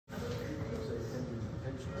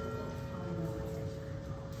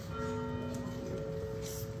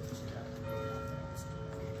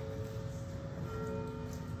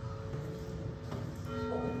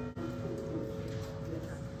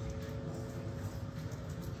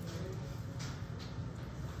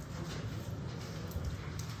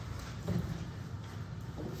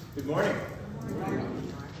Good morning. Good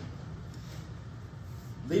morning.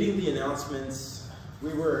 Leading the announcements,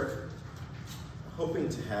 we were hoping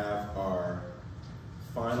to have our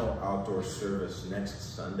final outdoor service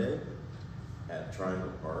next Sunday at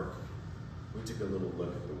Triangle Park. We took a little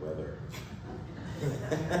look at the weather.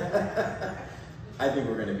 I think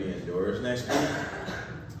we're going to be indoors next week,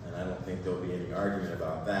 and I don't think there'll be any argument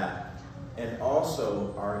about that. And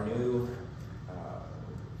also, our new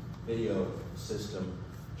video system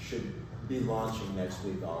should be launching next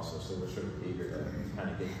week also, so we're sort of eager to kind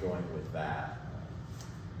of get going with that.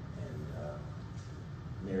 And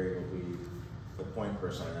Mary will be the point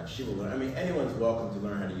person on that. She will learn. I mean, anyone's welcome to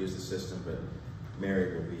learn how to use the system, but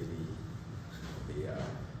Mary will be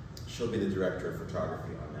she'll be the director of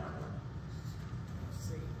photography on that one.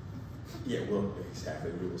 Yeah,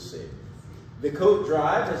 exactly, we will see. The coat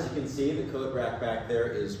drive, as you can see, the coat rack back there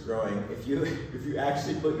is growing. If you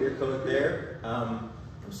actually put your coat there, I'm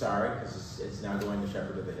sorry, because it's now going to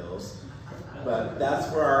Shepherd of the Hills. But that's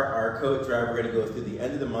for our coat drive. We're going to go through the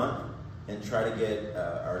end of the month and try to get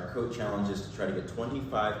our coat challenges to try to get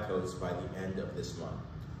 25 coats by the end of this month.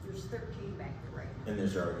 There's 13 back there right now. And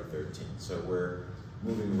there's already 13, so we're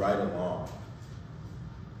moving right along.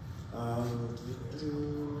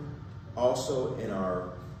 Also in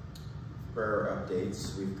our prayer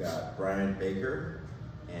updates, we've got Brian Baker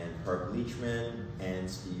and Park Leachman and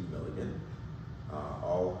Steve Milligan,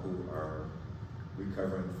 all who are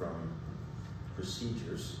recovering from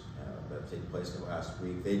procedures that took place in the last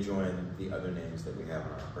week. They join the other names that we have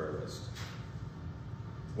on our prayer list.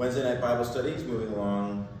 Wednesday night Bible study is moving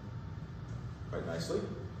along quite nicely.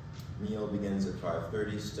 Meal begins at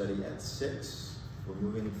 5:30, study at 6. We're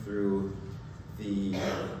moving through the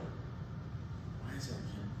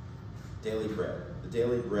daily bread. The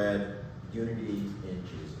daily bread, unity in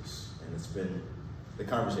Jesus. And the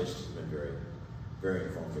conversations have been very, very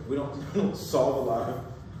informative. We don't solve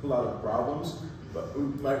a lot of problems, but we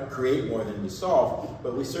might create more than we solve,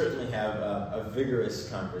 but we certainly have a vigorous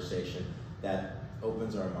conversation that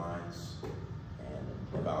opens our minds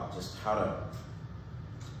and about just how to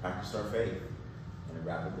practice our faith in a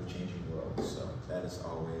rapidly changing world. So that is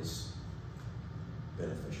always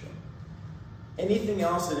beneficial. Anything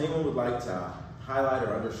else that anyone would like to highlight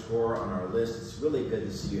or underscore on our list? It's really good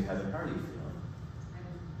to see you, Heather. How are you feeling?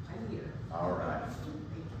 I'm here. All right. Thank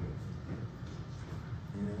you.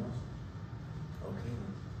 Anything else? Okay.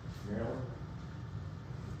 Marilyn?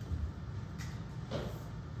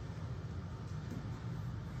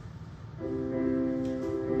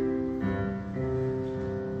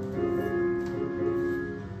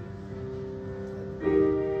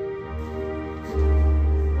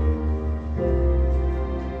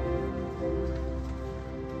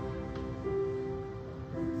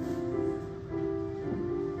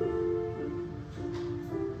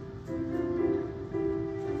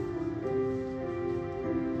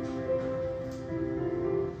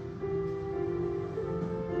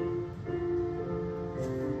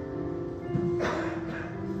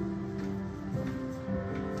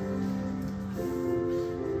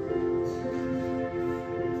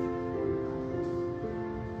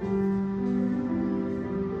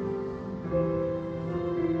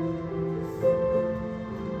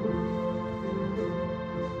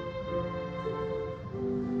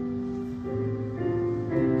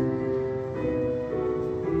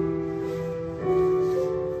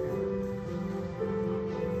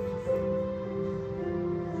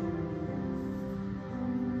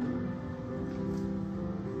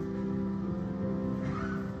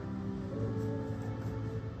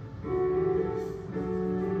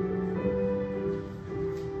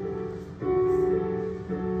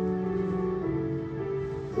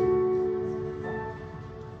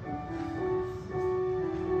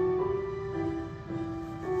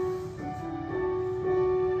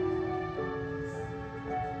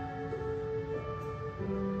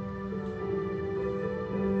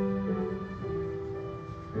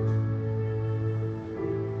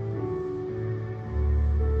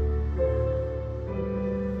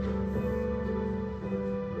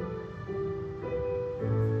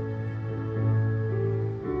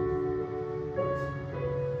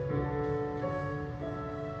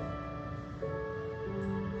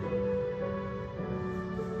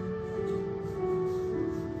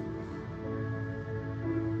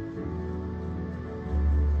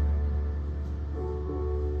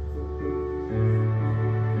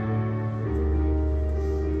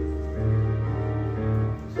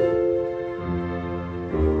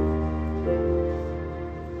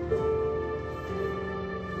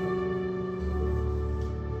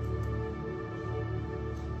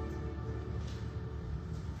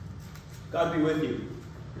 God be with you.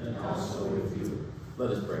 and also with you.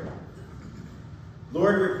 Let us pray.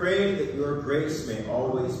 Lord, we pray that your grace may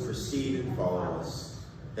always precede and follow us,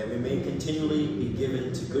 that we may continually be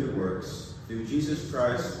given to good works through Jesus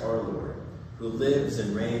Christ our Lord, who lives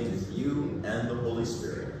and reigns with you and the Holy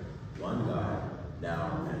Spirit, one God,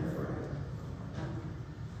 now and forever.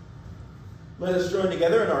 Let us join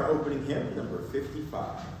together in our opening hymn, number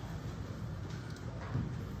 55.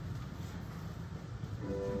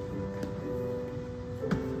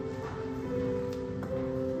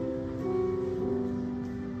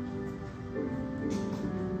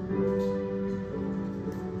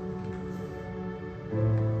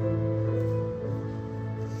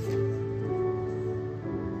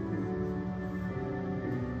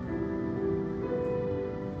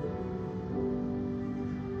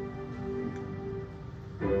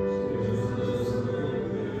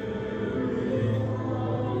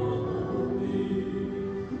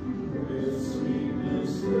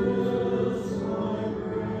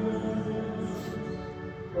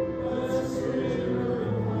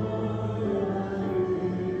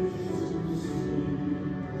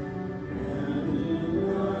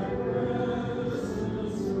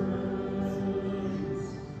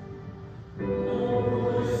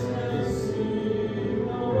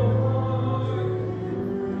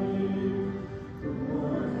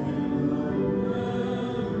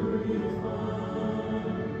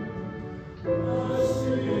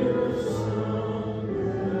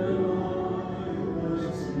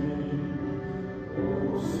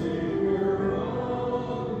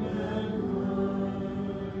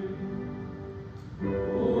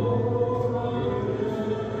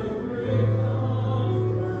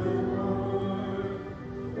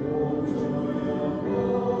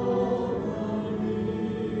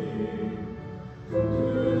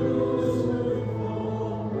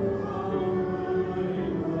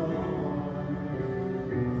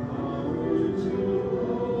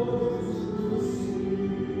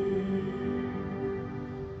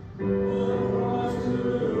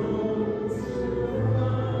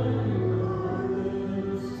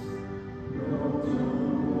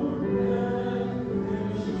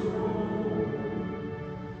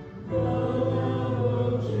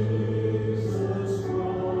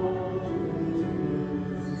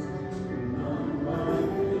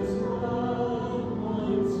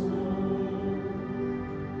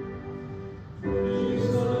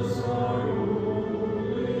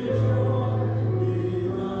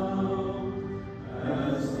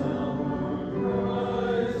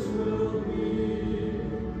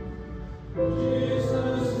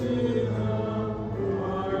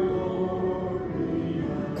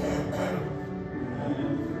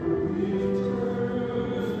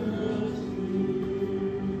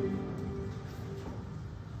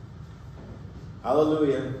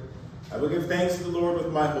 Hallelujah. I will give thanks to the Lord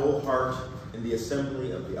with my whole heart in the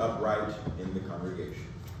assembly of the upright in the congregation.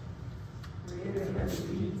 Greater than the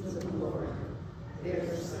deeds of the Lord. They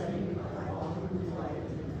are studied by all who delight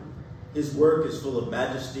in them. His work is full of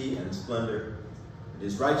majesty and splendor, and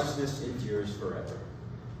his righteousness endures forever.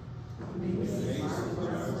 May his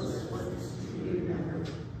marvelous works be remembered.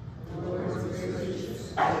 The Lord is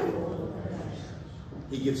gracious and full of compassion.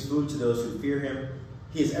 He gives food to those who fear him.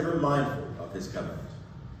 He is ever mindful of his covenant.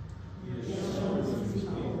 He has shown his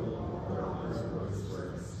people all his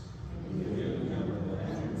works, and given them the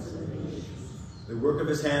hands of the nations. The work of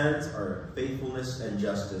his hands are faithfulness and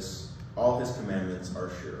justice. All his commandments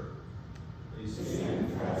are sure. They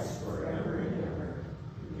stand fast forever and ever,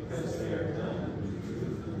 because they are done in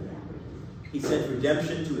truth and equity. He sent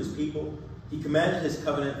redemption to his people. He commanded his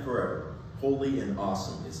covenant forever. Holy and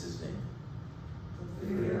awesome is his name. The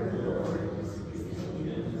fear of the Lord is beginning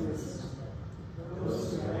and wisdom.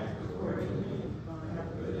 Those who act accordingly have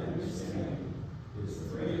good understanding. His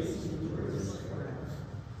praise endures forever.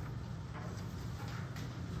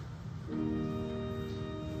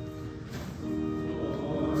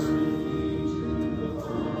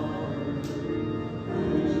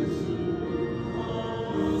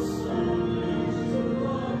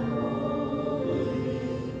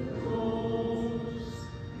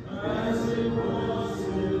 As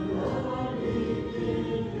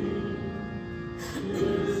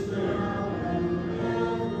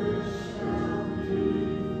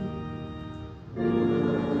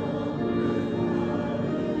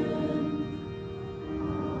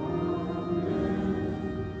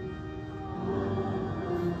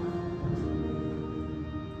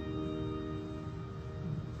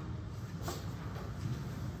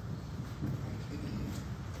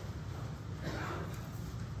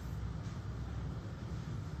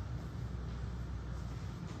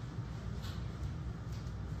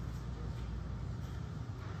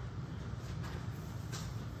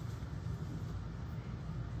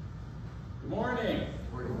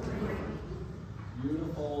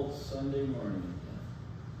beautiful Sunday morning again.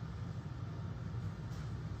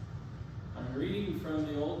 I'm reading from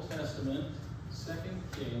the Old Testament, 2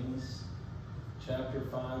 Kings, chapter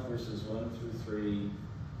 5, verses 1 through 3,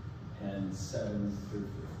 and 7 through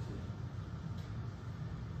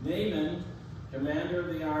 15. Naaman, commander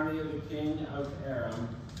of the army of the king of Aram,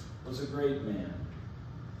 was a great man,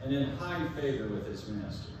 and in high favor with his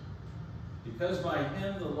master, because by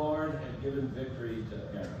him the Lord had given victory to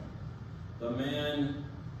Aram. The man,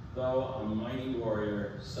 though a mighty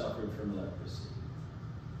warrior, suffered from leprosy.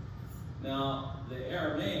 Now, the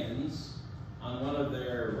Arameans, on one of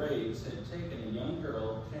their raids, had taken a young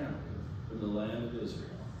girl captive from the land of Israel,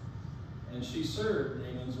 and she served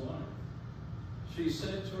Naaman's wife. She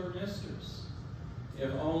said to her mistress,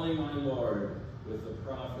 "If only my lord, with the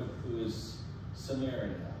prophet who is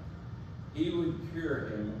Samaria, he would cure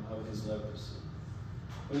him of his leprosy."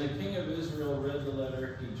 When the king of Israel read the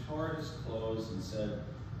letter, he tore his clothes and said,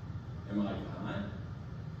 "Am I God,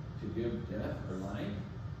 to give death or life,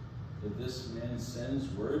 that this man sends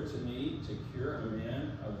word to me to cure a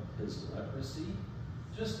man of his leprosy?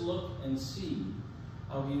 Just look and see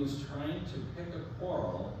how he is trying to pick a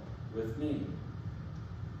quarrel with me."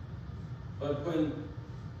 But when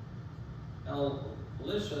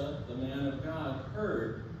Elisha, the man of God,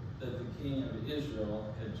 heard that the king of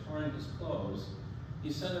Israel had torn his clothes,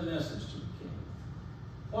 he sent a message to the king.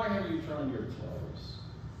 "Why have you torn your clothes?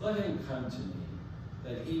 Let him come to me,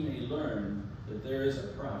 that he may learn that there is a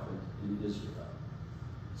prophet in Israel."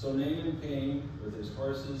 So Naaman came with his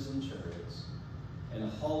horses and chariots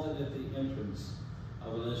and halted at the entrance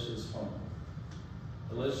of Elisha's home.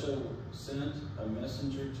 Elisha sent a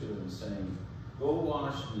messenger to him, saying, "Go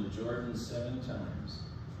wash in the Jordan 7 times,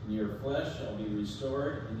 and your flesh shall be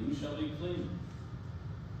restored, and you shall be clean."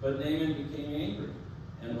 But Naaman became angry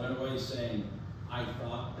and went away, saying, "I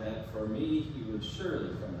thought that for me he would surely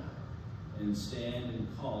come out and stand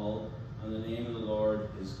and call on the name of the Lord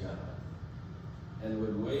his God, and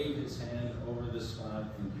would wave his hand over the spot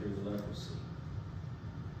and cure the leprosy.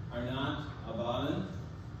 Are not Abaddon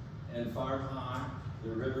and Pharpar,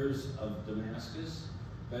 the rivers of Damascus,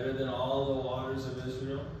 better than all the waters of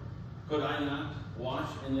Israel? Could I not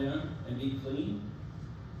wash in them and be clean?"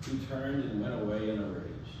 He turned and went away in a rage.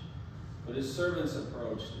 But his servants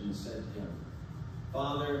approached and said to him,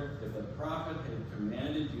 "Father, if the prophet had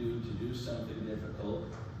commanded you to do something difficult,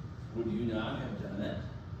 would you not have done it?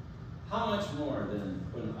 How much more then,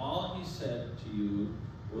 when all he said to you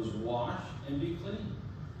was wash and be clean?"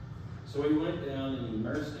 So he went down and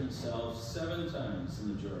immersed himself 7 times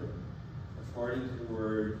in the Jordan, according to the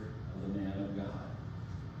word of the man of God.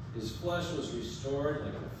 His flesh was restored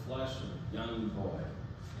like the flesh of a young boy,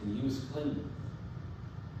 and he was clean.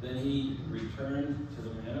 Then he returned to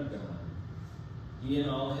the man of God, he and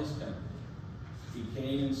all his company. He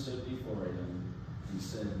came and stood before him and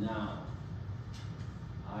said, "Now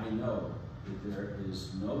I know that there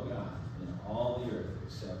is no God in all the earth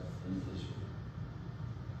except in Israel."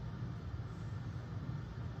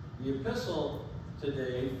 The epistle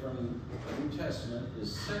today from the New Testament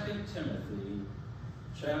is 2 Timothy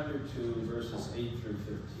chapter 2, verses 8 through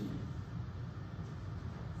 15.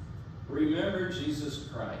 "Remember Jesus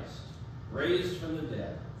Christ, raised from the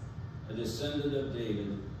dead, a descendant of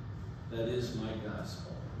David, that is my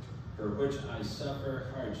gospel, for which I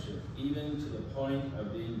suffer hardship, even to the point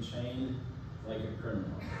of being chained like a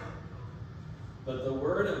criminal. But the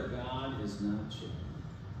word of God is not chained.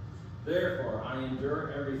 Therefore I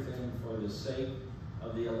endure everything for the sake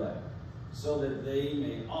of the elect, so that they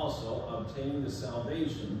may also obtain the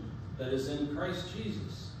salvation that is in Christ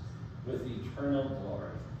Jesus, with eternal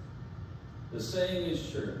glory. The saying is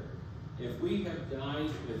sure, if we have died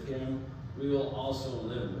with him, we will also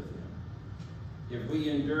live with him. If we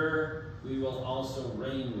endure, we will also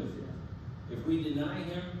reign with him. If we deny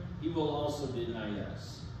him, he will also deny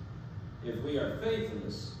us. If we are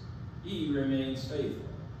faithless, he remains faithful,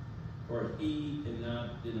 for he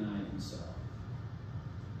cannot deny himself.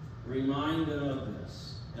 Remind them of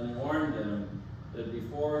this, and warn them that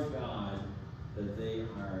before God that they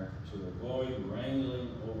are to avoid wrangling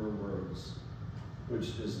over words,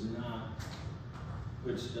 which does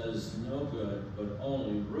no good, but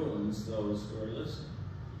only ruins those who are listening.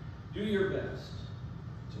 Do your best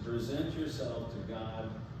to present yourself to God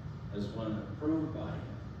as one approved by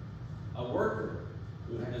him, a worker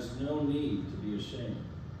who has no need to be ashamed,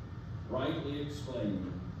 rightly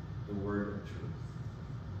explaining the word of truth.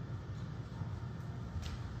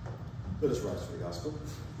 Let us rise for the gospel.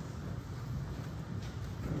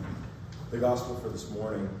 The gospel for this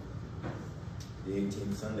morning, the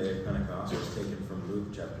 18th Sunday of Pentecost, is taken from Luke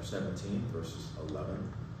chapter 17, verses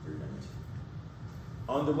 11 through 19.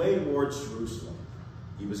 on the way towards Jerusalem.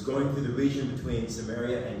 He was going through the region between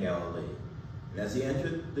Samaria and Galilee. And as he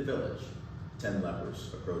entered the village, 10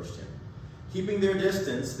 lepers approached him. Keeping their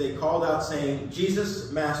distance, they called out, saying,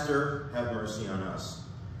 "Jesus, Master, have mercy on us."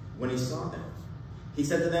 When he saw them, he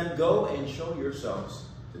said to them, "Go and show yourselves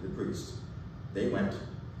to the priest." They went,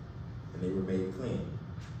 and they were made clean.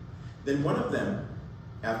 Then one of them,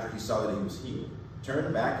 after he saw that he was healed,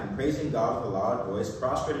 turned back and, praising God with a loud voice,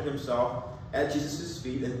 prostrated himself at Jesus'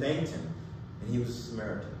 feet and thanked him. And he was a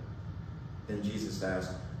Samaritan. Then Jesus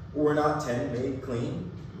asked, "Were not 10 made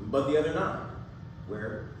clean? But the other 9,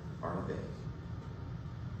 where are they?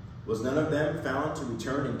 Was none of them found to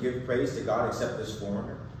return and give praise to God except this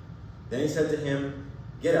foreigner?" Then he said to him,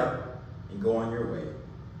 "Get up and go on your way.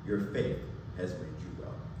 Your faith has made you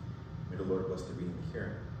well." May the Lord bless the reading and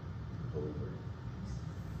hearing of the Holy Word.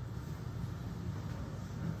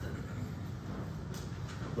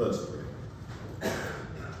 Let us pray.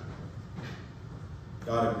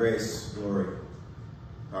 God of grace, glory,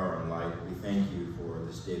 power, and light, we thank you for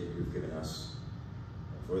this day that you've given us,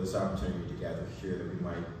 for this opportunity to gather here that we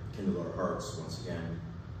might kindle our hearts once again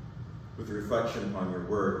with a reflection upon your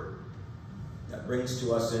word that brings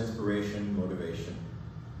to us inspiration, motivation,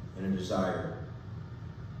 and a desire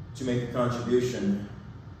to make a contribution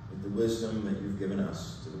with the wisdom that you've given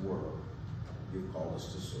us to the world you've called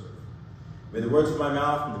us to serve. May the words of my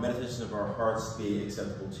mouth and the meditation of our hearts be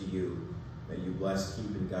acceptable to you. May you bless, keep,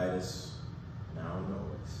 and guide us now and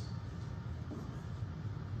always.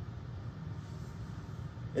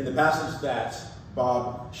 In the passage that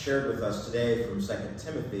Bob shared with us today from 2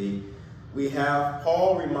 Timothy, we have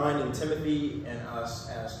Paul reminding Timothy and us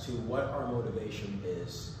as to what our motivation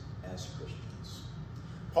is as Christians.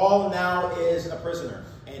 Paul now is a prisoner,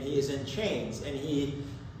 and he is in chains, and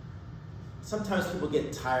sometimes people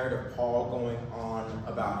get tired of Paul going on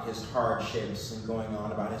about his hardships and going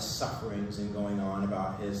on about his sufferings and going on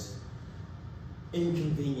about his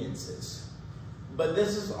inconveniences. But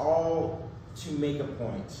this is all to make a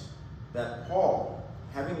point that Paul,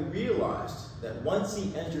 having realized that once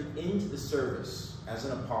he entered into the service as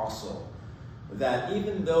an apostle, that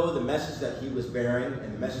even though the message that he was bearing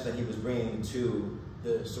and the message that he was bringing to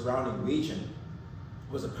the surrounding region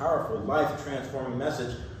was a powerful, life-transforming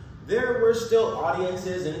message, there were still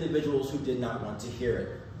audiences and individuals who did not want to hear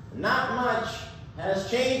it. Not much has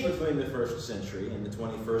changed between the 1st century and the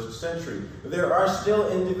 21st century. There are still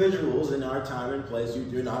individuals in our time and place who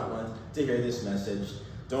do not want to hear this message,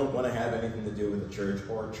 don't want to have anything to do with the church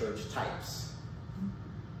or church types.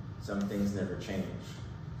 Some things never change.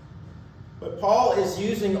 But Paul is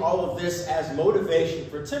using all of this as motivation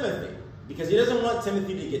for Timothy because he doesn't want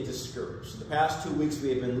Timothy to get discouraged. The past 2 weeks we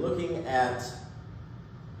have been looking at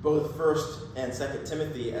both 1st and 2nd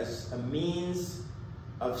Timothy as a means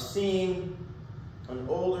of seeing an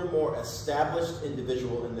older, more established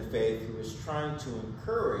individual in the faith who is trying to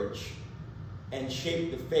encourage and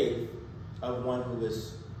shape the faith of one who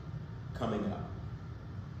is coming up.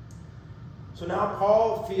 So now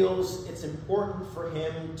Paul feels it's important for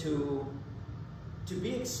him to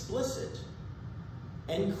be explicit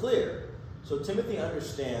and clear. So Timothy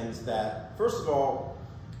understands that, first of all,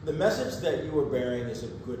 the message that you are bearing is a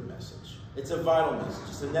good message. It's a vital message.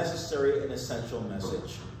 It's a necessary and essential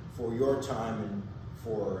message for your time and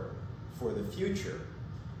for the future.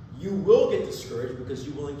 You will get discouraged because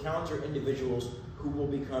you will encounter individuals who will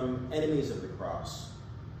become enemies of the cross,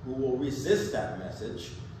 who will resist that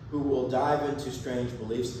message, who will dive into strange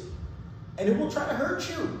beliefs, and who will try to hurt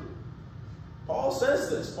you. Paul says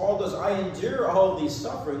this. Paul goes, "I endure all these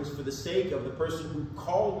sufferings for the sake of the person who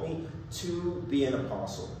called me to be an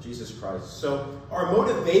apostle, Jesus Christ." So our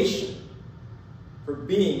motivation for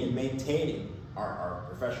being and maintaining our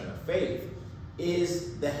profession of faith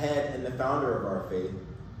is the head and the founder of our faith,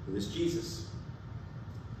 who is Jesus.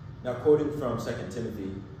 Now, quoting from 2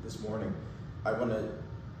 Timothy this morning, I want to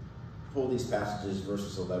pull these passages,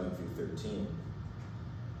 verses 11 through 13.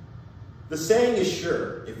 "The saying is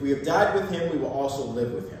sure, if we have died with him, we will also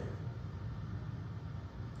live with him.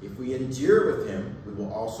 If we endure with him, we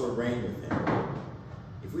will also reign with him.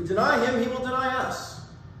 If we deny him, he will deny us.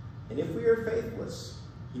 And if we are faithless,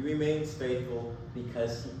 he remains faithful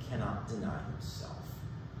because he cannot deny himself."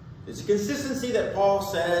 There's a consistency that Paul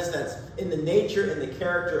says that's in the nature and the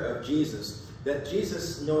character of Jesus, that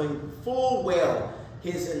Jesus, knowing full well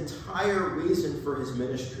his entire reason for his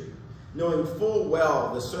ministry, knowing full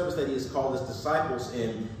well the service that he has called his disciples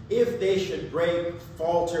in, if they should break,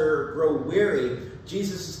 falter, grow weary,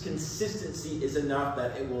 Jesus' consistency is enough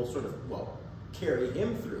that it will sort of, carry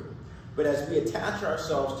him through. But as we attach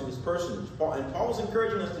ourselves to his person, and Paul's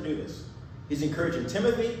encouraging us to do this. He's encouraging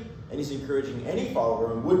Timothy, And he's encouraging any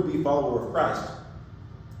follower and would-be follower of Christ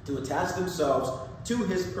to attach themselves to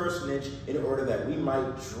his personage in order that we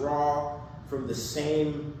might draw from the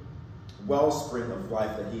same wellspring of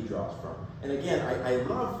life that he draws from. And again, I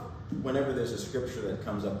love whenever there's a scripture that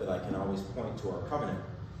comes up that I can always point to our covenant.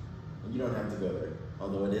 And you don't have to go there,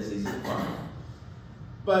 although it is easy to find.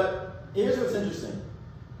 But here's what's interesting.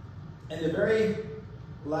 In the very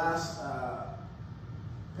last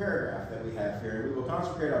paragraph that we have here, we will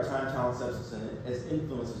consecrate our time, talent, substance, and as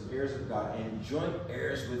influences, heirs of God, and joint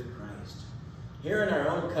heirs with Christ. Here in our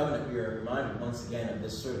own covenant, we are reminded once again of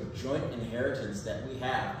this sort of joint inheritance that we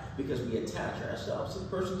have because we attach ourselves to the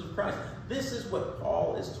persons of Christ. This is what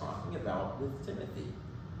Paul is talking about with Timothy.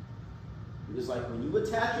 It is like when you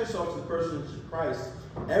attach yourself to the persons of Christ,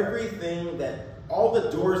 everything that, all the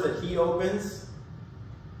doors that he opens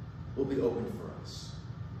will be opened for us.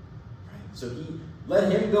 Right? So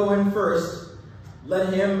let him go in first.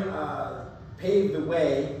 Let him pave the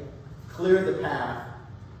way, clear the path,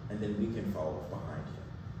 and then we can follow behind him.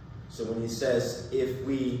 So when he says, if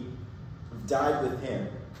we died with him,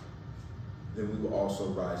 then we will also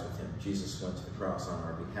rise with him. Jesus went to the cross on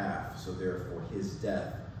our behalf, so therefore his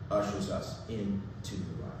death ushers us into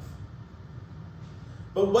new life.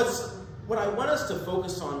 But what I want us to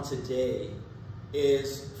focus on today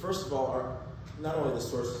is, first of all, not only the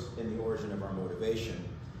source and the origin of our motivation,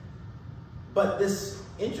 but this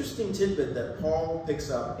interesting tidbit that Paul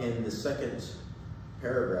picks up in the second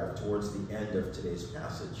paragraph towards the end of today's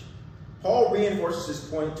passage. Paul reinforces his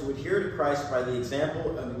point to adhere to Christ by the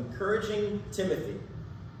example of encouraging Timothy,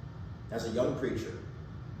 as a young preacher,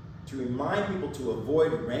 to remind people to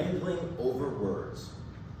avoid wrangling over words.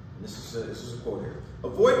 And this is a quote here.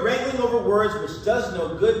 Avoid wrangling over words which does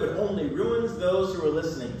no good but only ruins those who are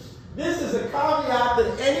listening. This is a caveat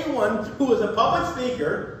that anyone who is a public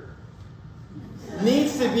speaker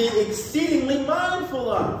needs to be exceedingly mindful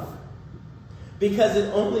of, because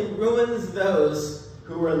it only ruins those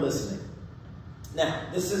who are listening. Now,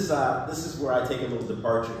 this is where I take a little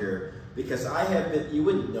departure here, because I have been, you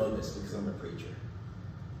wouldn't know this because I'm a preacher,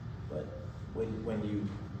 but when you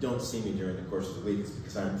don't see me during the course of the week, it's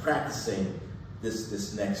because I'm practicing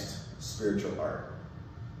this next spiritual art.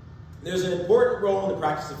 There's an important role in the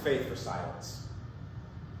practice of faith for silence.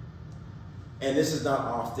 And this is not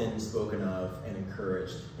often spoken of and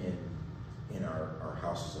encouraged in our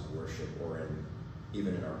houses of worship or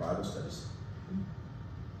even in our Bible studies.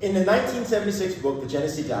 In the 1976 book, The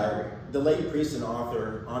Genesee Diary, the late priest and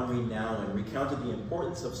author Henri Nouwen recounted the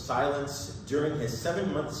importance of silence during his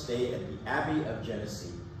 7-month stay at the Abbey of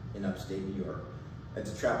Genesee in upstate New York, at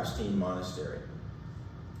the Trappistine Monastery.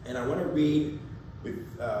 And I want to read with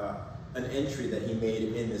an entry that he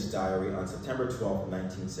made in this diary on September 12,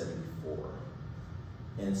 1974,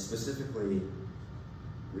 and specifically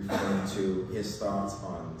referring to his thoughts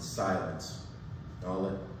on silence. I'll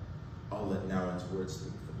let Nouwen's words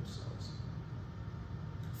speak for themselves.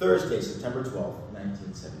 Thursday, September 12,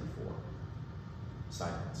 1974.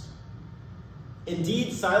 Silence.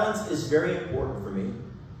 Indeed, silence is very important for me.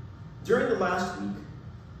 During the last week,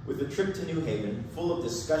 with a trip to New Haven, full of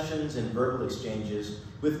discussions and verbal exchanges,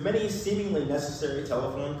 with many seemingly necessary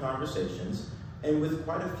telephone conversations, and with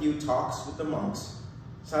quite a few talks with the monks,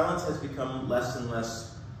 silence has become less and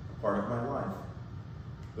less a part of my life.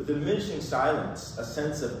 With the diminishing silence, a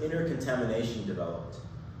sense of inner contamination developed.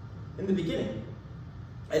 In the beginning,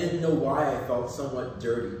 I didn't know why I felt somewhat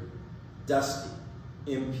dirty, dusty,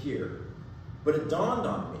 impure, but it dawned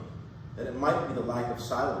on me that it might be the lack of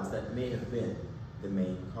silence that may have been the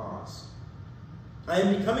main cause. I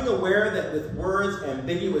am becoming aware that with words,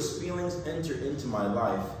 ambiguous feelings enter into my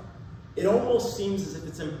life. It almost seems as if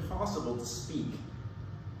it's impossible to speak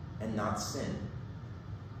and not sin.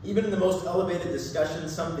 Even in the most elevated discussion,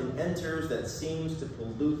 something enters that seems to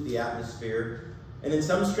pollute the atmosphere, and in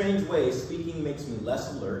some strange way, speaking makes me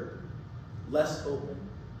less alert, less open,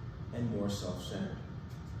 and more self-centered.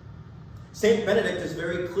 Saint Benedict is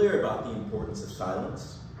very clear about the importance of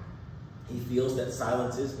silence. He feels that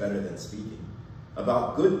silence is better than speaking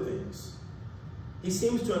about good things. He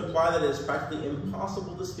seems to imply that it is practically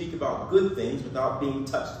impossible to speak about good things without being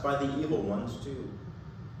touched by the evil ones too.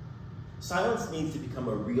 Silence needs to become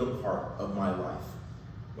a real part of my life.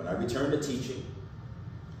 When I return to teaching,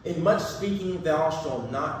 in much speaking thou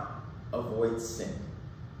shalt not avoid sin.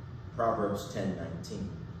 Proverbs 10:19.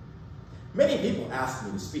 Many people ask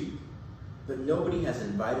me to speak, but nobody has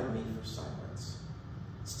invited me for silence.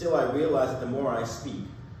 Still, I realize that the more I speak,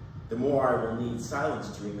 the more I will need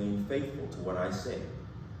silence to remain faithful to what I say.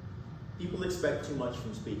 People expect too much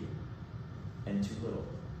from speaking and too little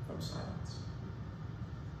from silence.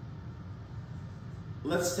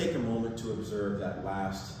 let's take a moment to observe that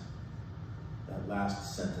last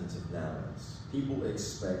sentence of nouns. People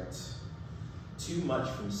expect too much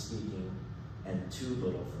from speaking and too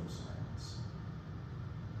little from silence.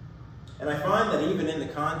 And I find that even in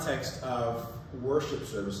the context of worship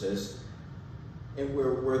services, and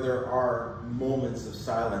where there are moments of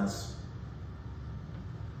silence,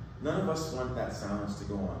 none of us want that silence to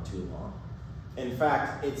go on too long. In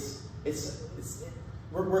fact,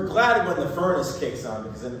 we're glad when the furnace kicks on,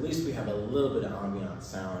 because then at least we have a little bit of ambient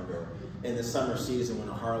sound, or in the summer season when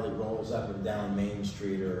a Harley rolls up and down Main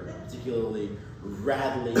Street, or a particularly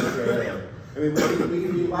rattly trailer. I mean,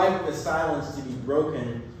 we like the silence to be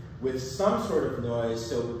broken with some sort of noise,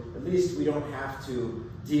 so at least we don't have to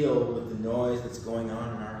deal with the noise that's going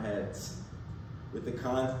on in our heads, with the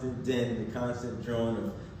constant din, the constant drone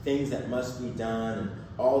of things that must be done, and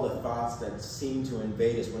all the thoughts that seem to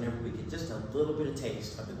invade us whenever we get just a little bit of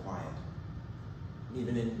taste of the quiet.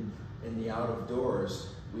 Even in the out of doors,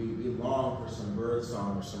 we long for some bird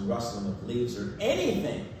song or some rustling of leaves or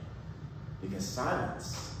anything, because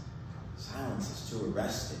silence is too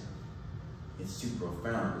arresting. It's too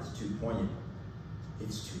profound. It's too poignant.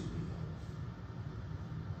 It's too real.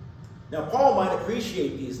 Now, Paul might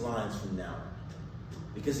appreciate these lines from now,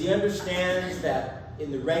 because he understands that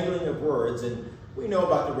in the wrangling of words, and we know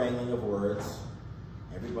about the wrangling of words,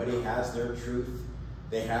 everybody has their truth.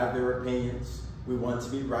 They have their opinions. We want to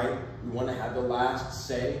be right. We want to have the last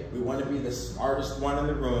say. We want to be the smartest one in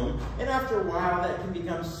the room. And after a while, that can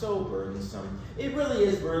become so burdensome. It really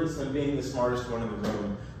is burdensome being the smartest one in the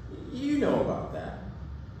room. You know about that.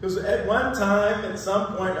 Because at one time, at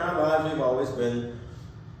some point in our lives, we've always been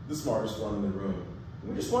the smartest one in the room.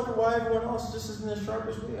 We just wonder why everyone else just isn't as sharp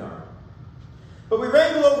as we are. But we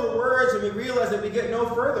wrangle over words and we realize that we get no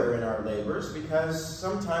further in our labors, because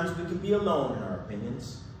sometimes we can be alone in our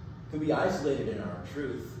opinions, can be isolated in our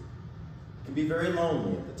truth, can be very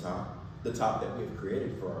lonely at the top that we've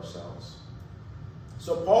created for ourselves.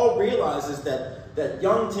 So Paul realizes that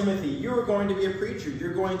young Timothy, you are going to be a preacher.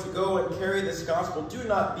 You're going to go and carry this gospel. Do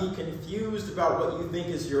not be confused about what you think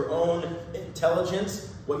is your own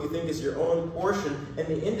intelligence, what you think is your own portion, and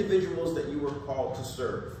the individuals that you were called to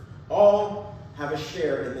serve. All have a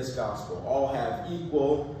share in this gospel. All have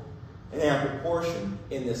equal and ample portion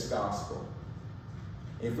in this gospel.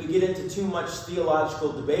 And if we get into too much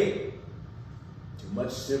theological debate, too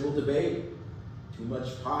much civil debate, too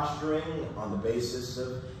much posturing on the basis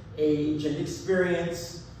of age and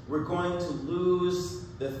experience, we're going to lose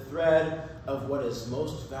the thread of what is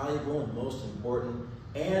most valuable and most important,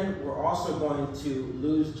 and we're also going to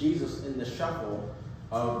lose Jesus in the shuffle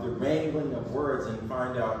of the wrangling of words and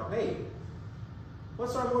find out, hey,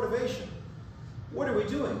 what's our motivation? What are we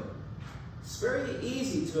doing? It's very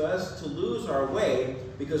easy to us to lose our way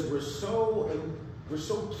because we're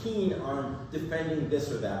so keen on defending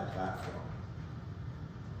this or that platform.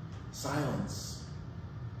 Silence.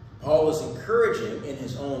 Paul is encouraging in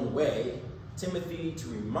his own way Timothy to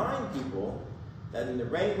remind people that in the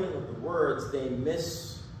wrangling of the words, they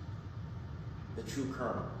miss the true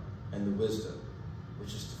kernel and the wisdom,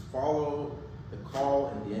 which is to follow the call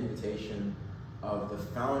and the invitation of the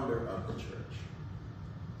founder of the church,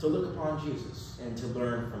 to look upon Jesus and to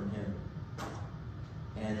learn from him,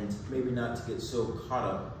 and maybe not to get so caught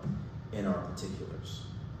up in our particulars.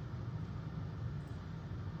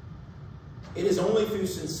 It is only through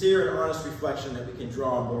sincere and honest reflection that we can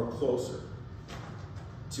draw more closer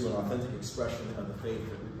to an authentic expression of the faith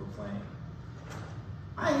that we proclaim.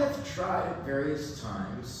 I have tried at various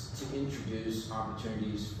times to introduce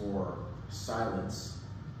opportunities for silence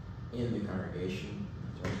in the congregation.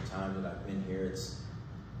 During the time that I've been here,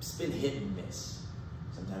 it's been hit and miss.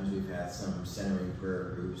 Sometimes we've had some centering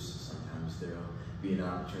prayer groups. Sometimes there'll be an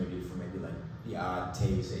opportunity for maybe like the odd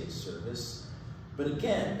Taizé service. But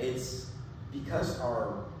again, it's because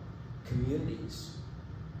our communities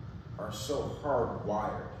are so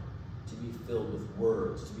hardwired to be filled with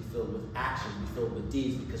words, to be filled with action, to be filled with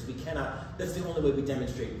deeds, because we cannot, that's the only way we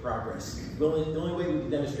demonstrate progress. The only way we can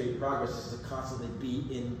demonstrate progress is to constantly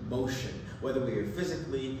be in motion, whether we are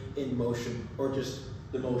physically in motion or just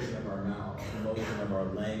the motion of our mouth, the motion of our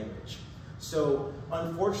language. So,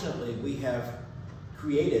 unfortunately, we have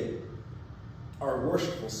created our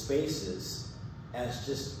worshipful spaces as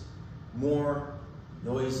just more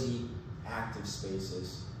noisy, active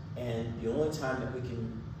spaces, and the only time that we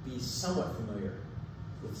can be somewhat familiar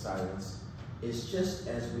with silence is just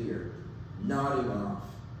as we are nodding off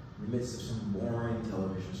in the midst of some boring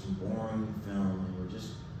television, some boring film, and we're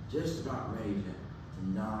just about ready to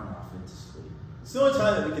nod off into sleep. It's the only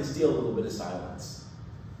time that we can steal a little bit of silence.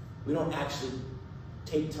 We don't actually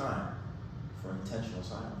take time for intentional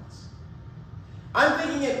silence. I'm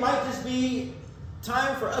thinking it might just be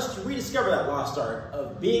time for us to rediscover that lost art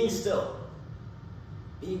of being still,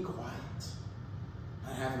 being quiet,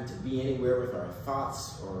 not having to be anywhere with our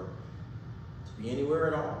thoughts or to be anywhere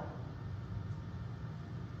at all.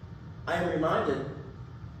 I am reminded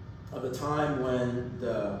of the time when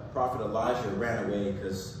the prophet Elijah ran away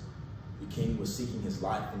because the king was seeking his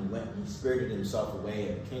life, and he went and he spirited himself away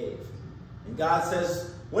in a cave. And God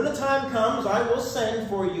says, when the time comes, I will send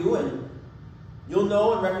for you, and you'll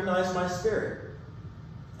know and recognize my spirit.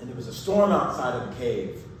 And there was a storm outside of the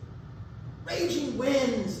cave, raging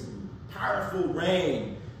winds and powerful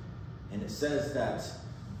rain. And it says that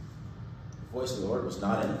the voice of the Lord was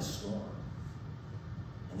not in the storm.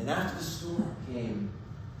 And then after the storm came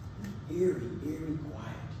an eerie, eerie quiet.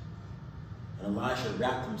 And Elisha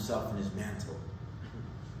wrapped himself in his mantle.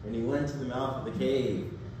 And he went to the mouth of the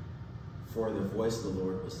cave, for the voice of the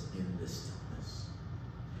Lord was in the stillness.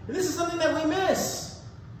 And this is something that we miss.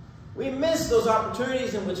 We miss those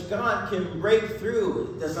opportunities in which God can break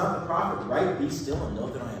through. Does not the prophet write, "Be still and know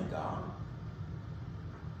that I am God"?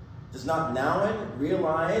 Does not Naaman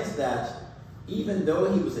realize that even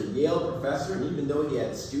though he was a Yale professor, and even though he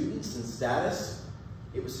had students and status,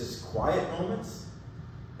 it was his quiet moments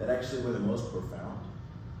that actually were the most profound?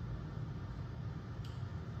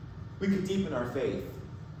 We could deepen our faith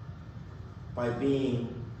by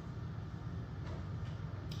being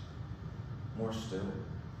more still,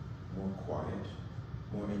 more quiet,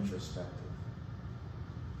 more introspective.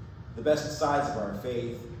 The best sides of our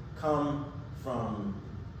faith come from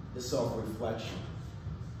the self-reflection,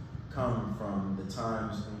 come from the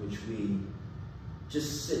times in which we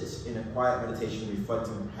just sit in a quiet meditation,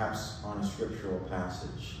 reflecting perhaps on a scriptural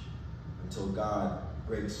passage until God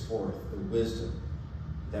breaks forth the wisdom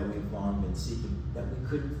that we've long been seeking, that we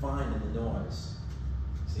couldn't find in the noise.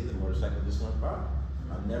 See, the motorcycle just went by.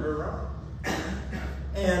 I'm never wrong.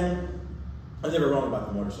 And I'm never wrong about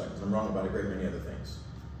the motorcycles. I'm wrong about a great many other things,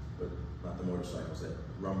 but not the motorcycles that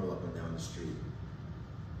rumble up and down the street.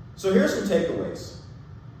 So here's some takeaways.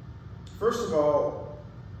 First of all,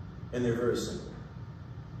 and they're very simple,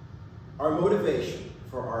 our motivation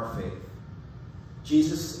for our faith.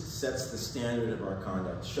 Jesus sets the standard of our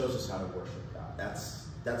conduct, shows us how to worship God.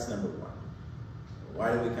 That's number one.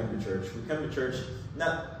 Why do we come to church? We come to church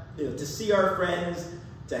not to see our friends,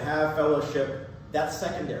 to have fellowship. That's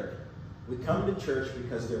secondary. We come to church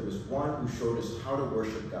because there was one who showed us how to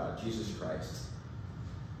worship God, Jesus Christ.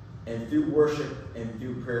 And through worship and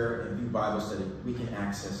through prayer and through Bible study, we can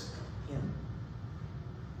access Him.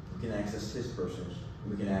 We can access His person.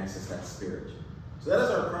 We can access that Spirit. So that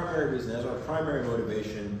is our primary reason. That is our primary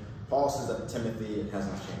motivation. Paul says that to Timothy, it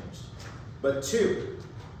hasn't changed. But two,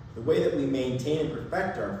 the way that we maintain and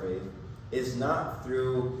perfect our faith is not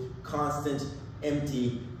through constant,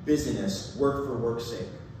 empty busyness, work for work's sake,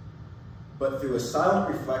 but through a silent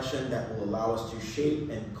reflection that will allow us to shape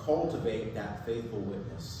and cultivate that faithful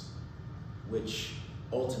witness, which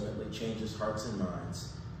ultimately changes hearts and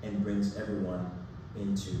minds and brings everyone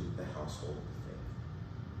into the household of faith.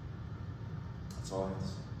 That's all I have to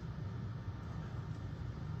say.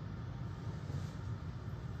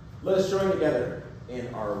 Let us join together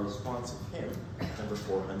in our responsive hymn, number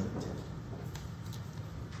 410.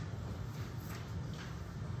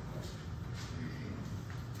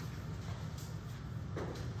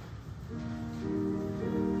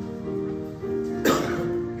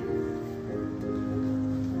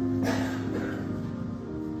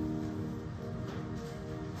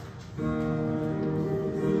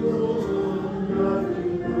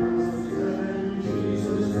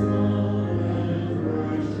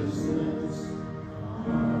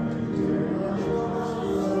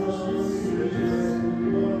 Jesus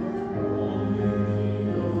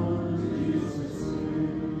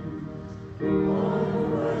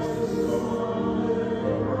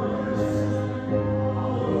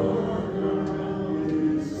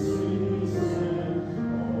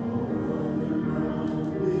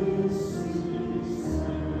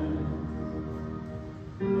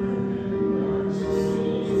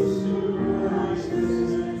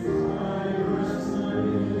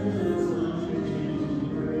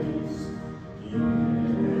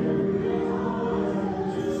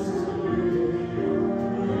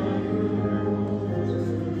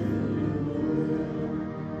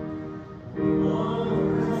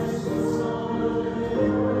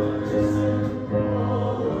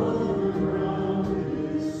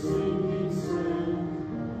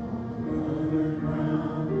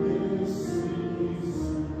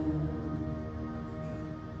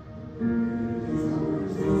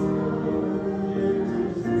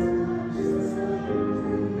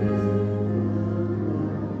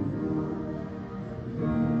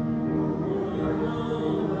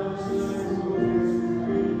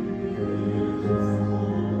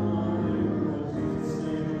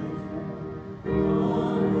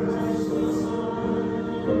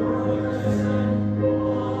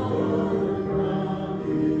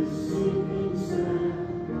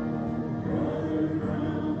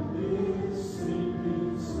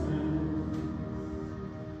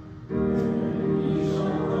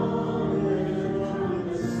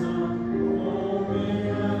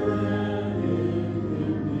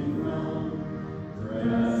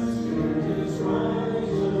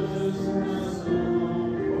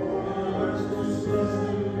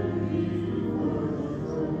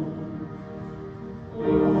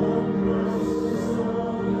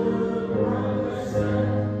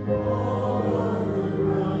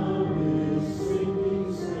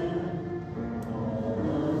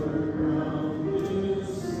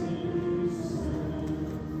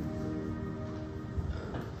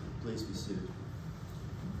Please be seated.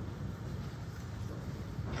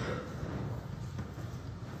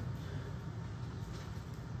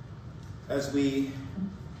 As we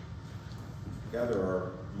gather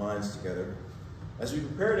our minds together, as we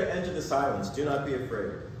prepare to enter the silence, do not be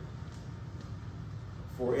afraid.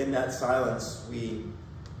 For in that silence we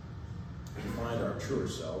find our truer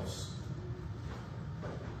selves.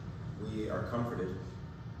 We are comforted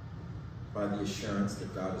by the assurance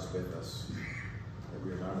that God is with us, that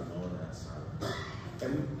we are not alone in that silence.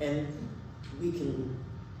 And we can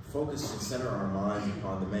focus and center our minds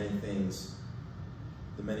upon the many things,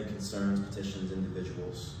 the many concerns, petitions,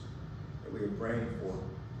 individuals that we are praying for,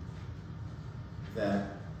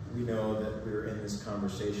 that we know that we're in this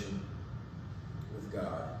conversation with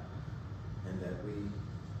God, and that we're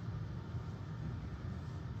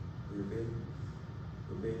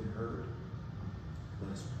being heard.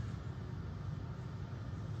 Let us pray.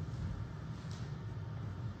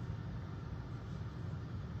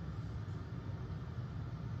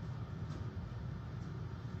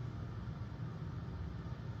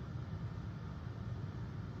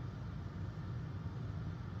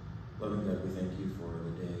 Loving God, we thank you for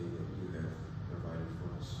the day that you have provided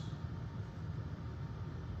for us.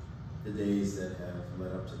 The days that have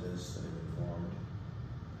led up to this, that have informed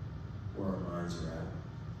where our minds are at,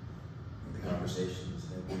 the conversations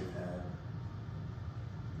that we've had,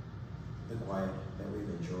 the quiet that we've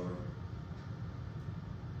enjoyed,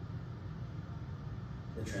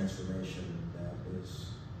 the transformation that is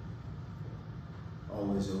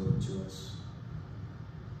always open to us,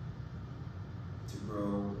 to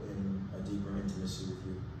grow in a deeper intimacy with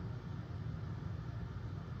you,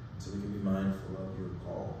 so we can be mindful of your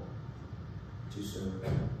call to serve,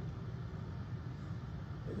 that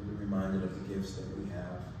we be reminded of the gifts that we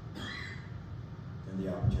have and the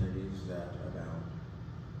opportunities that abound.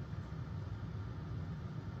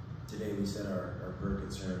 Today we set our prayer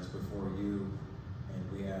concerns before you, and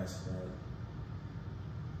we ask that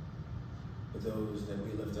for those that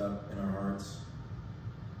we lift up in our hearts,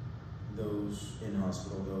 those in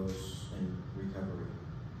hospital, those in recovery,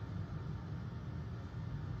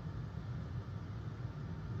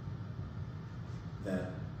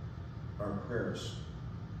 that our prayers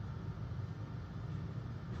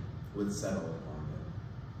would settle upon them,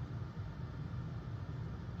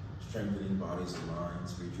 strengthening bodies and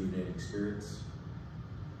minds, rejuvenating spirits,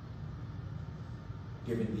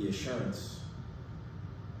 giving the assurance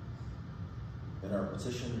that our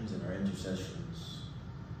petitions and our intercessions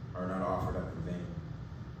are not offered up in vain.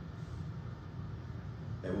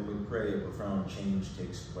 That when we pray, a profound change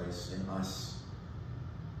takes place in us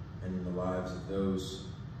and in the lives of those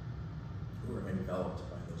who are enveloped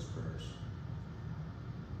by those prayers.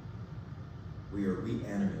 We are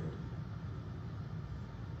reanimated.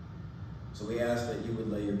 So we ask that you would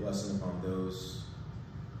lay your blessing upon those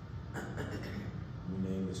we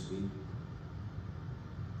name this week.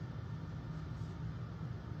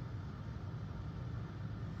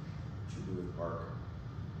 Should be with Park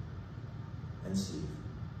and Steve.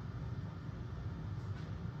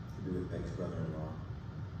 Should be with Peg's brother-in-law.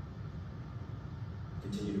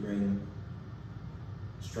 Continue to bring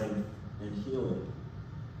strength and healing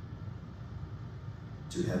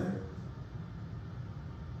to heaven.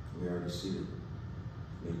 We already see that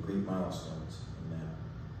we made great milestones in that.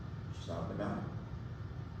 She's out and about.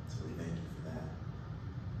 So we thank you for that.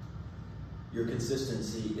 Your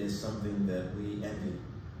consistency is something that we envy,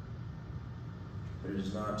 but it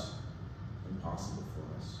is not impossible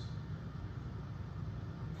for us.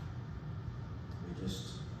 We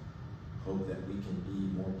just hope that we can be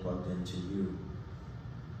more plugged into you,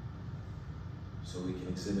 so we can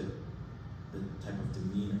exhibit the type of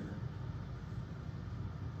demeanor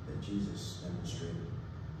that Jesus demonstrated.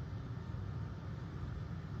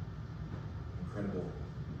 Incredible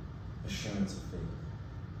assurance of faith.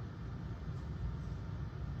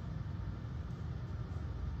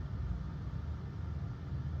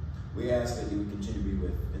 We ask that you would continue to be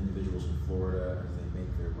with individuals in Florida as they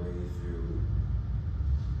make their way through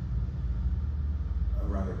a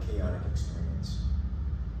rather chaotic experience.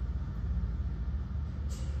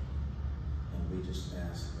 And we just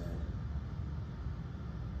ask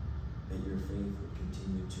that your faith would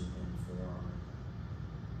continue to inform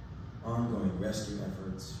ongoing rescue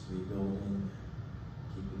efforts, rebuilding,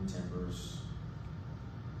 keeping tempers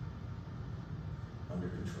under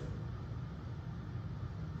control.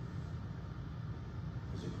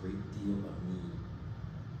 There's a great deal of need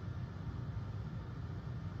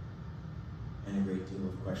and a great deal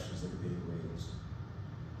of questions that are being raised.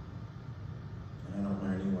 And I don't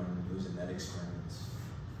want anyone who's in that experience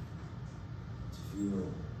to feel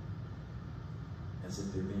as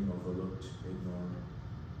if they're being overlooked, ignored,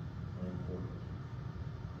 unimportant.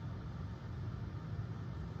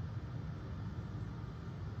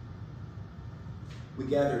 We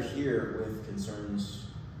gather here with concerns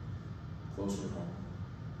closer to home,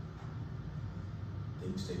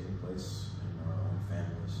 things taking place in our own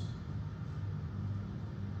families.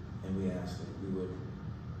 And we ask that we would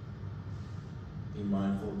be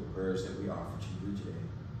mindful of the prayers that we offer to you today.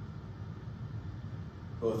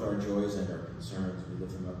 Both our joys and our concerns, we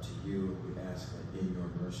lift them up to you. We ask that in your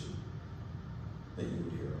mercy, that you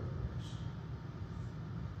would hear our prayers.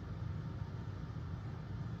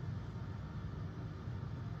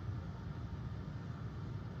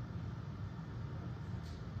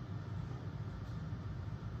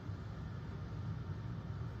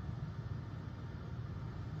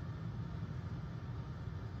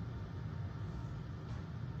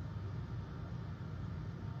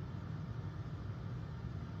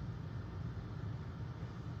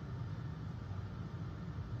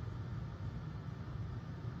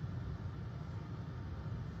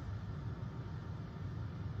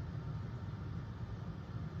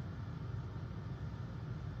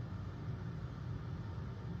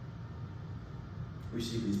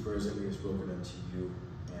 Receive these prayers that we have spoken unto you,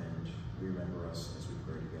 and remember us as we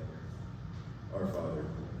pray together. Our Father,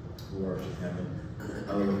 who art in heaven,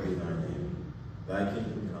 hallowed be thy name. Thy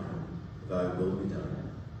kingdom come, thy will be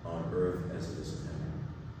done, on earth as it is in heaven.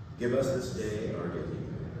 Give us this day our daily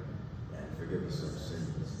bread, and forgive us our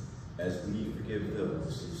sins, as we forgive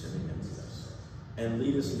those who sin against us. And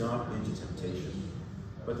lead us not into temptation,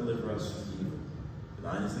 but deliver us from evil. For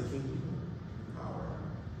thine is the kingdom, power,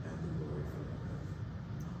 and the glory forever.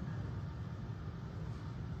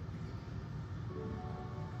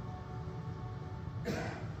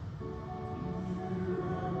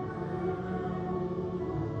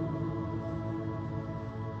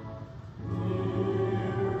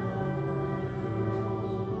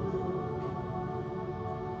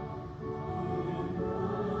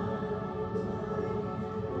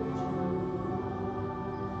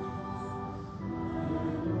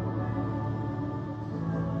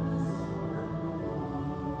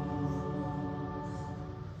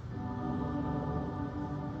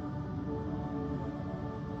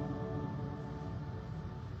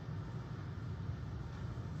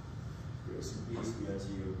 Grace and peace be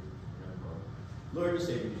unto you. Lord and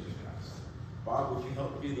Savior Jesus Christ. Bob, would you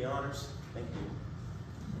help do the honors? Thank you.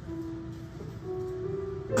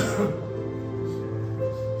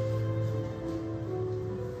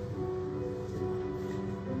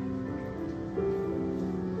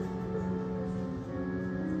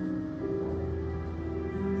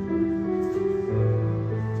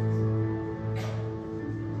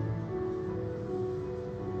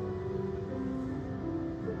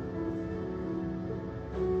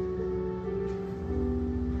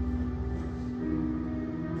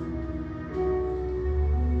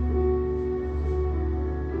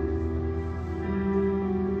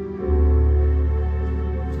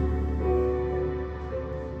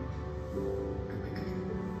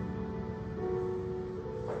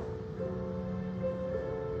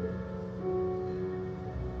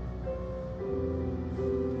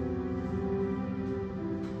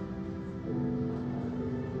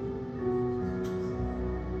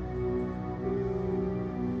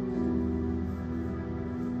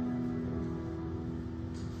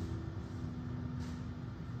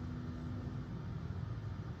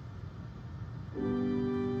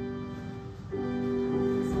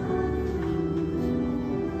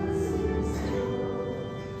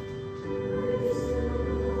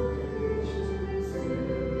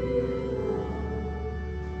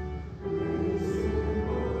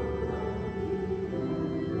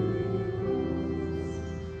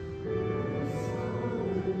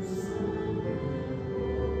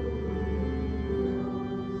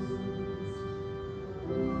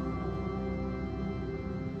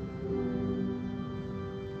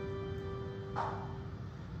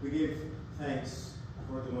 We give thanks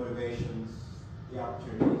for the motivations, the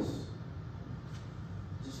opportunities,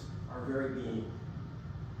 just our very being.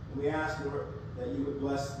 And we ask, Lord, that you would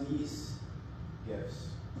bless these gifts,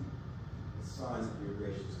 the signs of your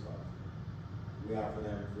gracious love. We offer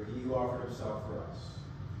them for he who offered himself for us.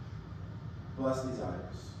 Bless these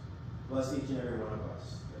items. Bless each and every one of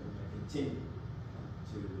us, that we may continue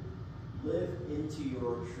to live into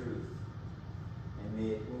your truth, and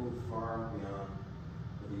may it move far beyond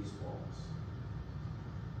these walls.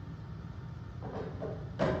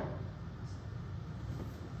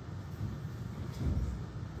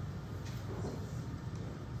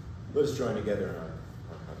 Let us join together in our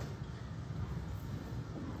covenant.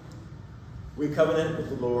 We covenant with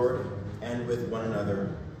the Lord and with one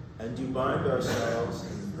another, and do bind ourselves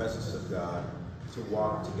in the presence of God to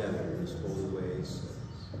walk together in his holy ways.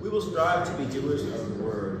 We will strive to be doers of the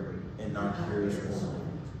word and not hearers only,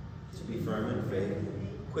 to be firm in faith,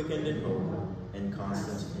 quickened in hope, and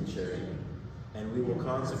constant in charity. And we will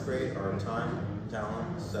consecrate our time,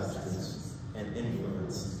 talent, substance, and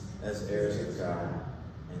influence as heirs of God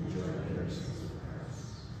and joint heirs.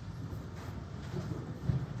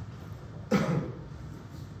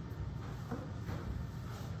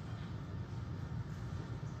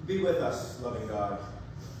 Be with us, loving God,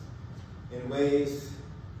 in ways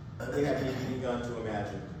that we haven't even begun to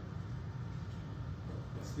imagine.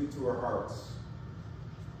 Speak to our hearts.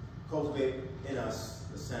 Cultivate in us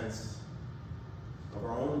the sense of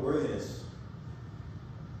our own worthiness.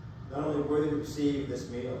 Not only worthy to receive this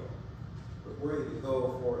meal, but worthy to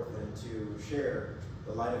go forth and to share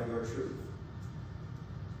the light of your truth.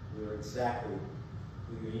 We are exactly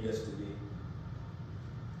who you need us to be.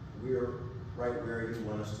 We are right where you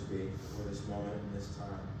want us to be for this moment and this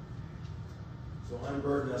time. So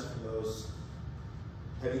unburden us from those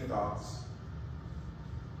heavy thoughts,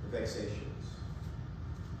 the vexations,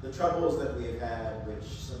 the troubles that we have had, which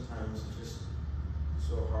sometimes is just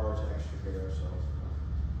so hard to extricate ourselves from.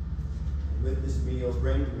 And with this meal,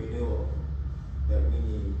 bring the renewal that we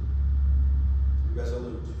need to be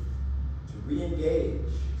resolute, to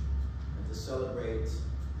re-engage, and to celebrate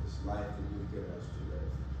this life that you've given us to live.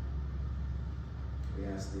 We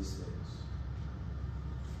ask these things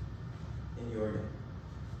in your name.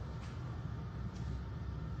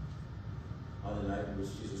 On the night in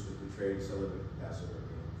which Jesus was betrayed, he celebrated the Passover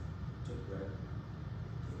meal, took bread,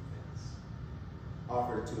 gave thanks,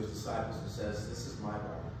 offered it to his disciples, and says, "This is my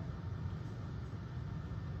body.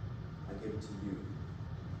 I give it to you.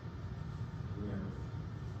 Remember."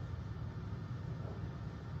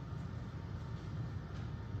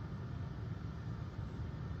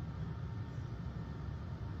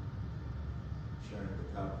 Sharing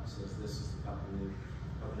the cup, it says, "This is the cup of the new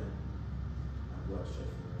covenant, my blood shed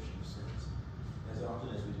for the remission of sins." As often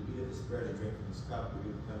as we do eat of this bread and drink from this cup, we do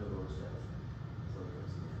become the Lord's death until he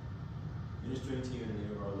comes again. Ministering to you in the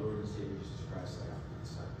name of our Lord and Savior Jesus Christ, I offer the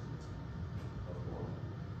sacrament of the Lord.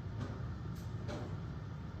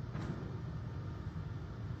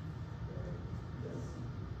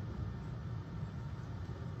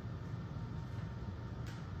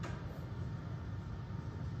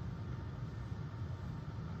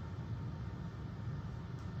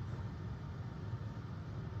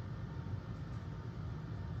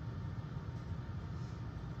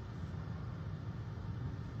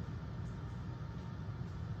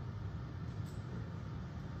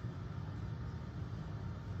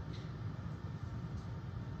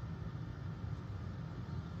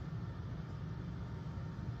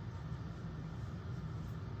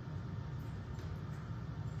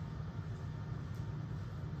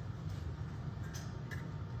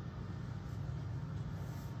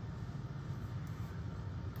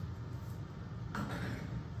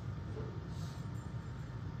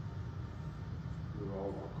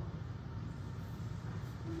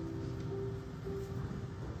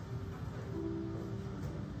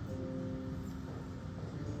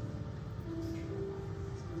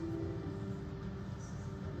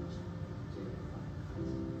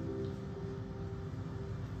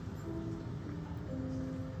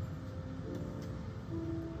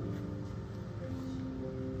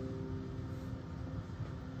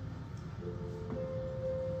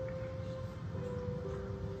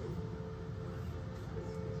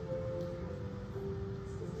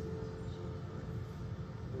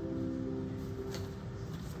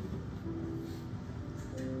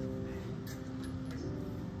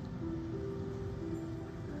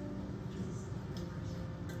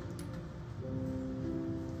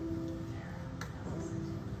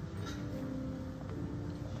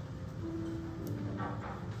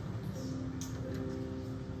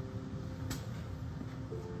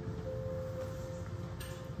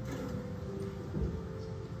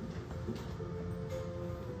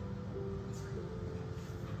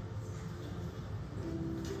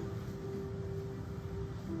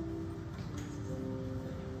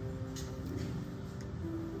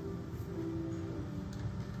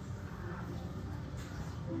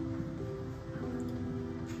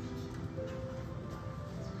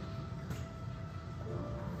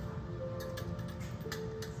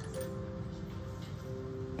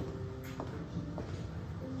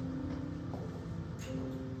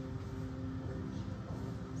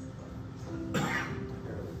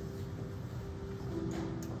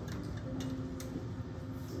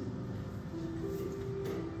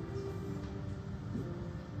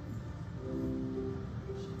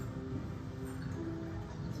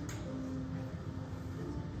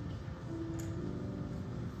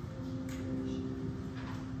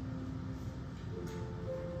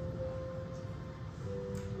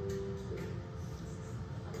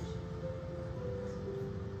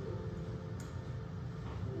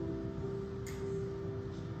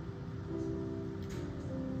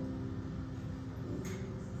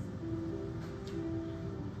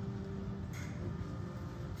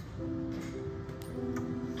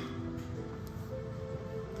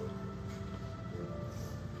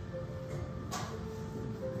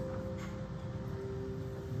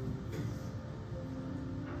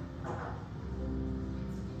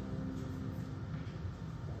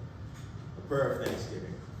 prayer of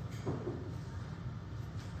thanksgiving.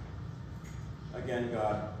 Again,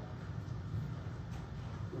 God,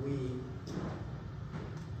 we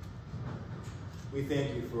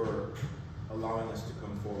thank you for allowing us to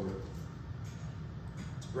come forward,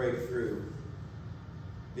 to break through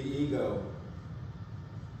the ego,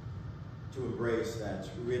 to embrace that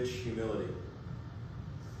rich humility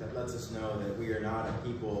that lets us know that we are not a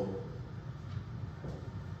people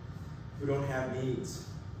who don't have needs.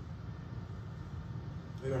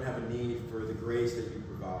 We don't have a need for the grace that you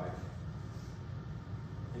provide,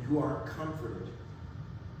 and who aren't comforted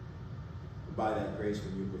by that grace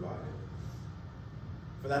when you provide it.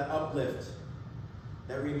 For that uplift,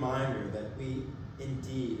 that reminder that we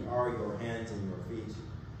indeed are your hands and your feet,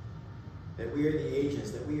 that we are the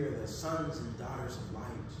agents, that we are the sons and daughters of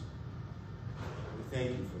light. We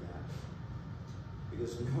thank you for that,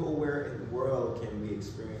 because nowhere in the world can we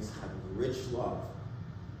experience the type of rich love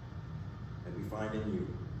that we find in you.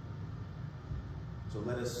 So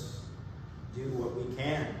let us do what we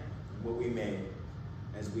can and what we may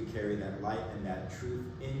as we carry that light and that truth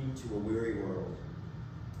into a weary world,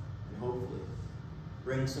 and hopefully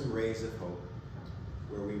bring some rays of hope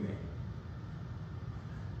where we may.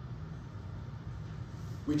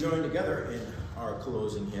 We join together in our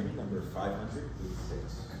closing hymn, number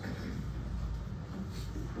 586.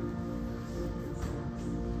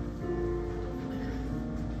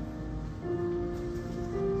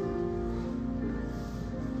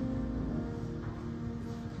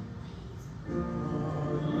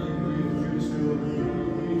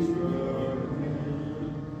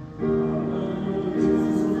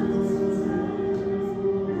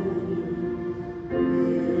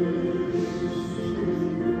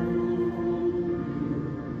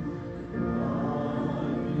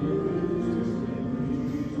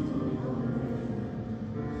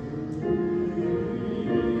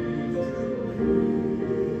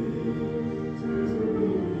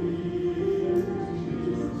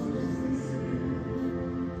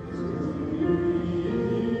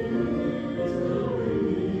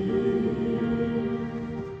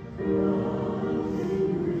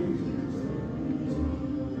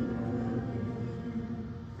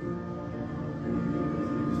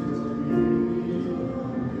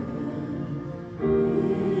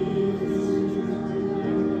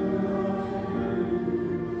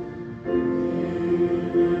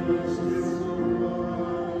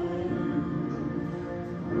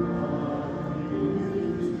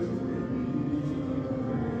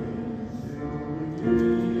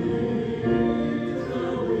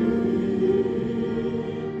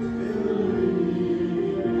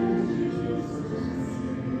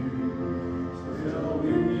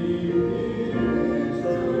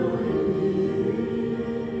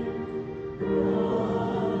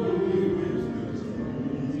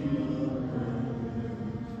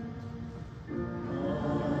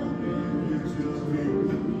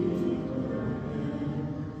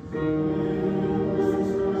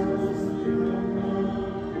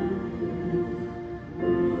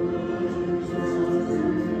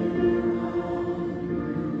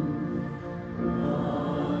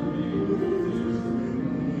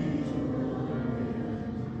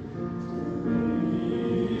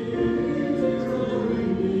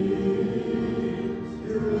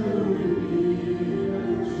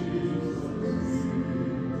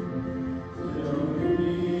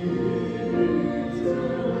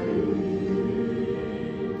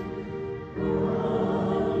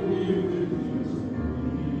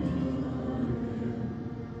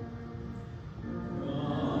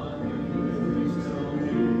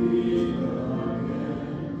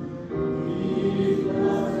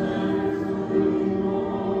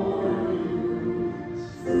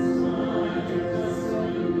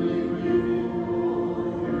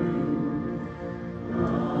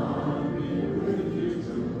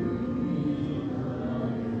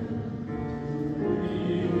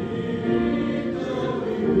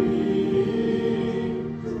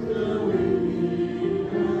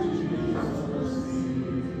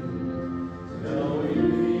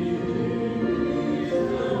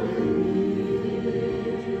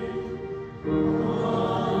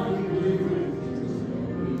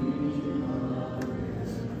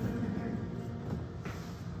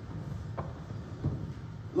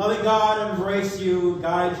 Loving God, embrace you,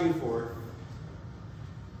 guide you forth,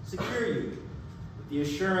 secure you with the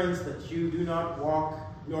assurance that you do not walk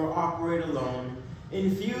nor operate alone.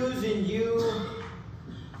 Infuse in you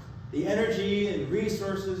the energy and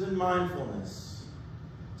resources and mindfulness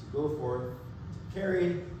to go forth, to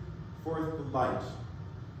carry forth the light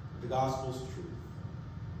of the gospel's truth.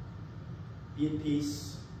 Be at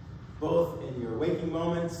peace, both in your waking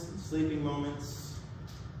moments and sleeping moments.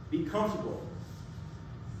 Be comfortable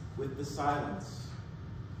with the silence,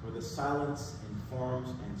 for the silence informs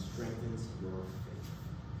and strengthens your faith.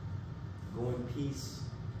 Go in peace,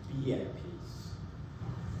 be at peace.